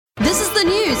the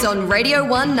news on Radio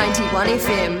 191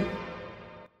 FM.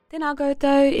 Tēnā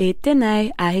koutou I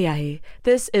tēnei ahi ahi.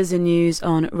 This is the news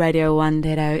on Radio 1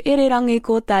 Te Rau Irirangi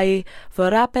Kotai for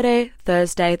Rapere,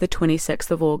 Thursday the 26th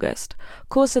of August.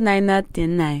 Ko Saneina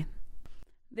tēnei.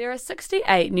 There are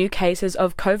 68 new cases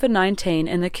of COVID-19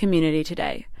 in the community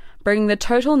today, bringing the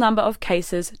total number of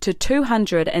cases to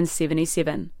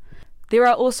 277. There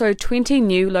are also 20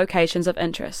 new locations of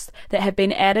interest that have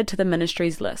been added to the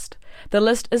ministry's list. The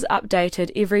list is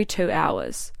updated every 2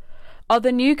 hours. Of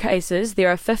the new cases,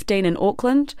 there are 15 in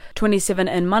Auckland, 27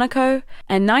 in Manukau,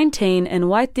 and 19 in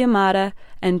Waitemata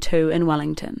and 2 in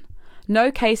Wellington. No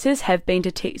cases have been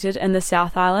detected in the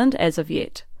South Island as of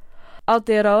yet.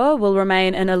 Aotearoa will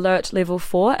remain in alert level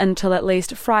 4 until at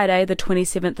least Friday the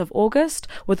 27th of August,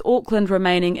 with Auckland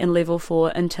remaining in level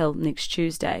 4 until next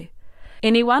Tuesday.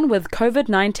 Anyone with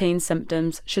COVID-19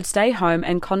 symptoms should stay home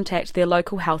and contact their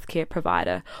local healthcare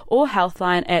provider or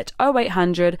Healthline at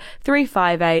 0800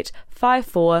 358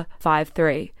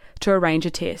 5453 to arrange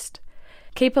a test.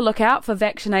 Keep a lookout for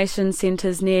vaccination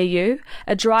centres near you.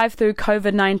 A drive-through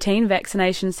COVID-19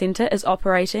 vaccination centre is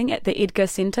operating at the Edgar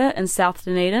Centre in South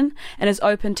Dunedin and is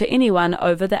open to anyone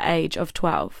over the age of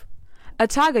 12.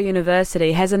 Otago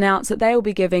University has announced that they will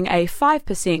be giving a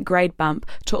 5% grade bump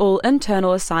to all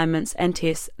internal assignments and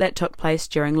tests that took place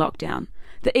during lockdown.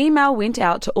 The email went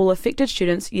out to all affected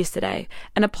students yesterday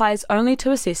and applies only to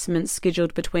assessments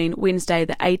scheduled between Wednesday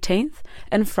the 18th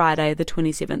and Friday the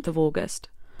 27th of August.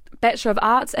 Bachelor of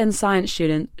Arts and Science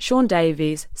student Sean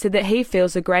Davies said that he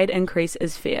feels the grade increase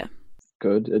is fair.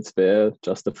 Good, it's fair,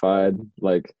 justified.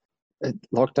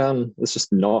 Lockdown is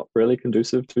just not really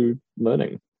conducive to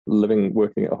learning. Living,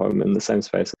 working at home in the same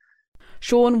space.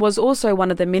 Sean was also one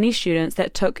of the many students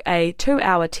that took a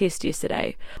 2-hour test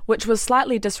yesterday, which was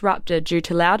slightly disrupted due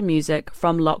to loud music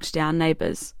from locked down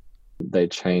neighbours. They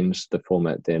changed the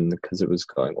format then because it was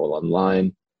going all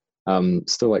online.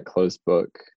 Still closed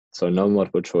book, so no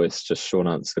multiple choice, just short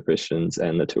answer questions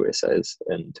and the 2 essays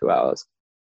in 2 hours,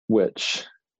 which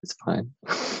is fine.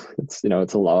 It's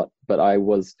a lot, but I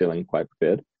was feeling quite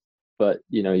prepared. But,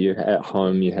 you're at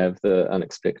home, you have the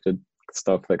unexpected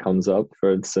stuff that comes up.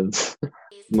 For instance,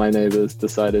 my neighbours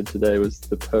decided today was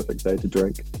the perfect day to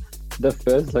drink. The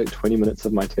first 20 minutes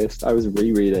of my test, I was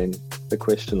rereading the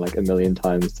question a million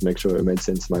times to make sure it made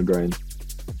sense in my brain,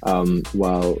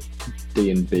 while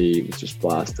D&B was just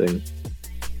blasting.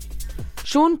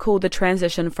 Sean called the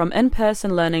transition from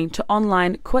in-person learning to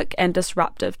online quick and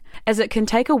disruptive, as it can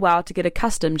take a while to get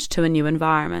accustomed to a new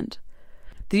environment.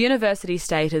 The university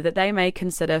stated that they may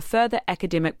consider further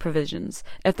academic provisions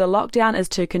if the lockdown is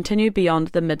to continue beyond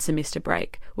the mid-semester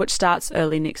break, which starts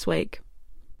early next week.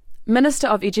 Minister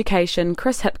of Education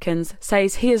Chris Hipkins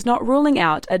says he is not ruling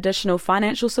out additional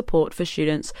financial support for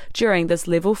students during this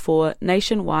Level 4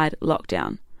 nationwide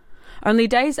lockdown, only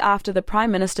days after the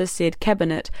Prime Minister said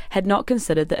Cabinet had not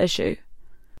considered the issue.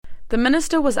 The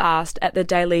Minister was asked at the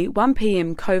daily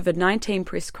 1pm COVID-19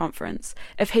 press conference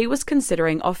if he was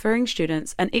considering offering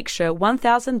students an extra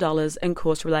 $1,000 in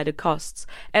course-related costs,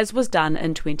 as was done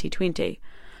in 2020,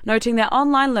 noting that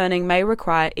online learning may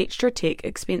require extra tech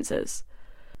expenses.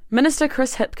 Minister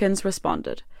Chris Hipkins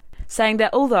responded, saying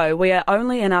that although we are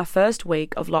only in our first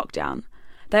week of lockdown,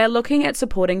 they are looking at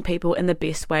supporting people in the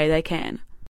best way they can.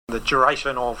 The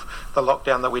duration of the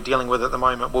lockdown that we're dealing with at the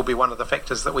moment will be one of the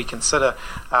factors that we consider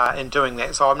in doing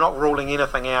that. So I'm not ruling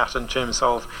anything out in terms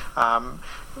of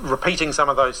repeating some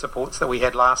of those supports that we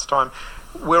had last time.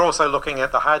 We're also looking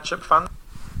at the hardship fund.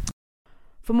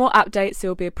 For more updates, there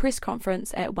will be a press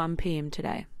conference at 1pm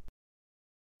today.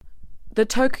 The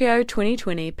Tokyo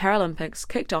 2020 Paralympics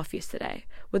kicked off yesterday,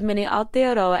 with many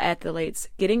Aotearoa athletes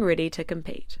getting ready to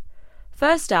compete.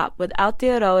 First up with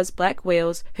Aotearoa's Black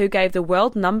Wheels, who gave the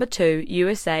world number 2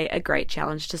 USA a great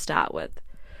challenge to start with.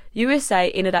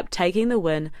 USA ended up taking the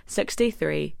win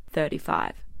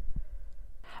 63-35.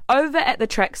 Over at the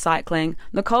track cycling,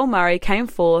 Nicole Murray came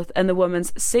fourth in the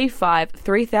women's C5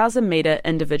 3,000 metre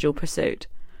individual pursuit.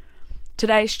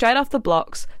 Today, straight off the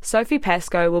blocks, Sophie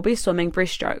Pascoe will be swimming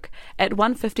breaststroke at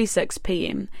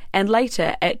 1:56pm and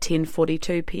later at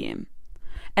 10:42pm.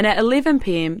 And at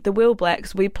 11pm, the Wheel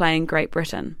Blacks will be playing Great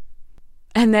Britain.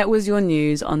 And that was your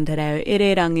news on Te Reo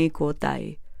Irirangi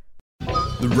Kotai.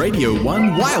 The Radio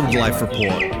 1 Wildlife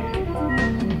Report.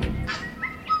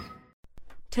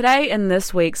 Today in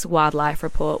this week's Wildlife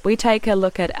Report, we take a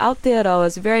look at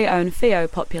Aotearoa's very own whio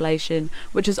population,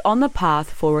 which is on the path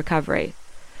for recovery.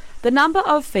 The number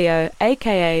of whio,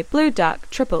 aka blue duck,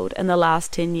 tripled in the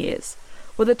last 10 years,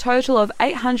 with a total of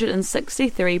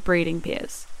 863 breeding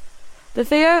pairs. The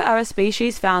whio are a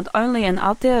species found only in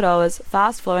Aotearoa's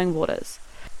fast-flowing waters.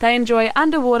 They enjoy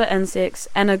underwater insects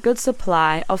and a good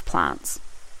supply of plants.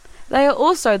 They are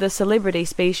also the celebrity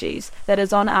species that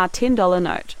is on our $10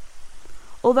 note.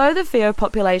 Although the whio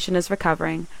population is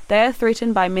recovering, they are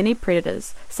threatened by many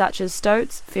predators such as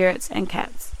stoats, ferrets and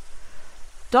cats.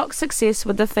 Doc's success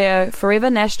with the whio Forever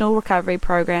National Recovery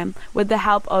Program with the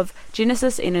help of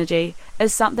Genesis Energy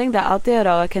is something that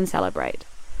Aotearoa can celebrate.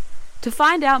 To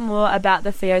find out more about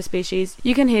the whio species,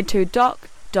 you can head to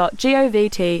doc.govt.nz.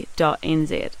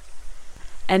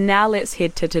 And now let's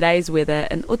head to today's weather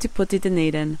in Ōtepoti,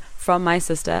 Dunedin from my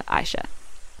sister Aisha.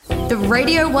 The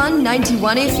Radio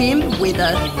 191 FM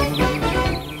weather.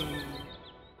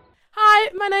 Hi,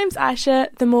 my name's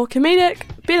Aisha, the more comedic,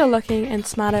 better looking and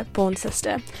smarter born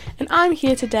sister, and I'm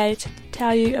here today to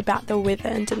tell you about the weather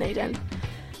in Dunedin.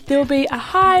 There will be a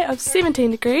high of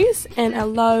 17 degrees and a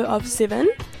low of 7.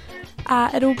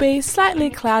 It'll be slightly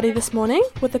cloudy this morning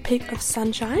with a peak of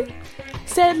sunshine.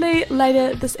 Sadly,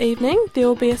 later this evening there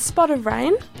will be a spot of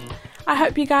rain. I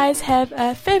hope you guys have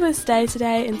a fabulous day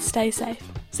today and stay safe.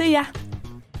 See ya!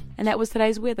 And that was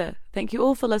today's weather. Thank you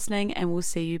all for listening, and we'll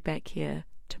see you back here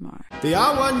tomorrow. The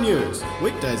R1 News,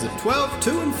 weekdays at 12,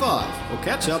 2 and 5, or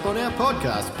catch up on our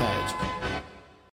podcast page.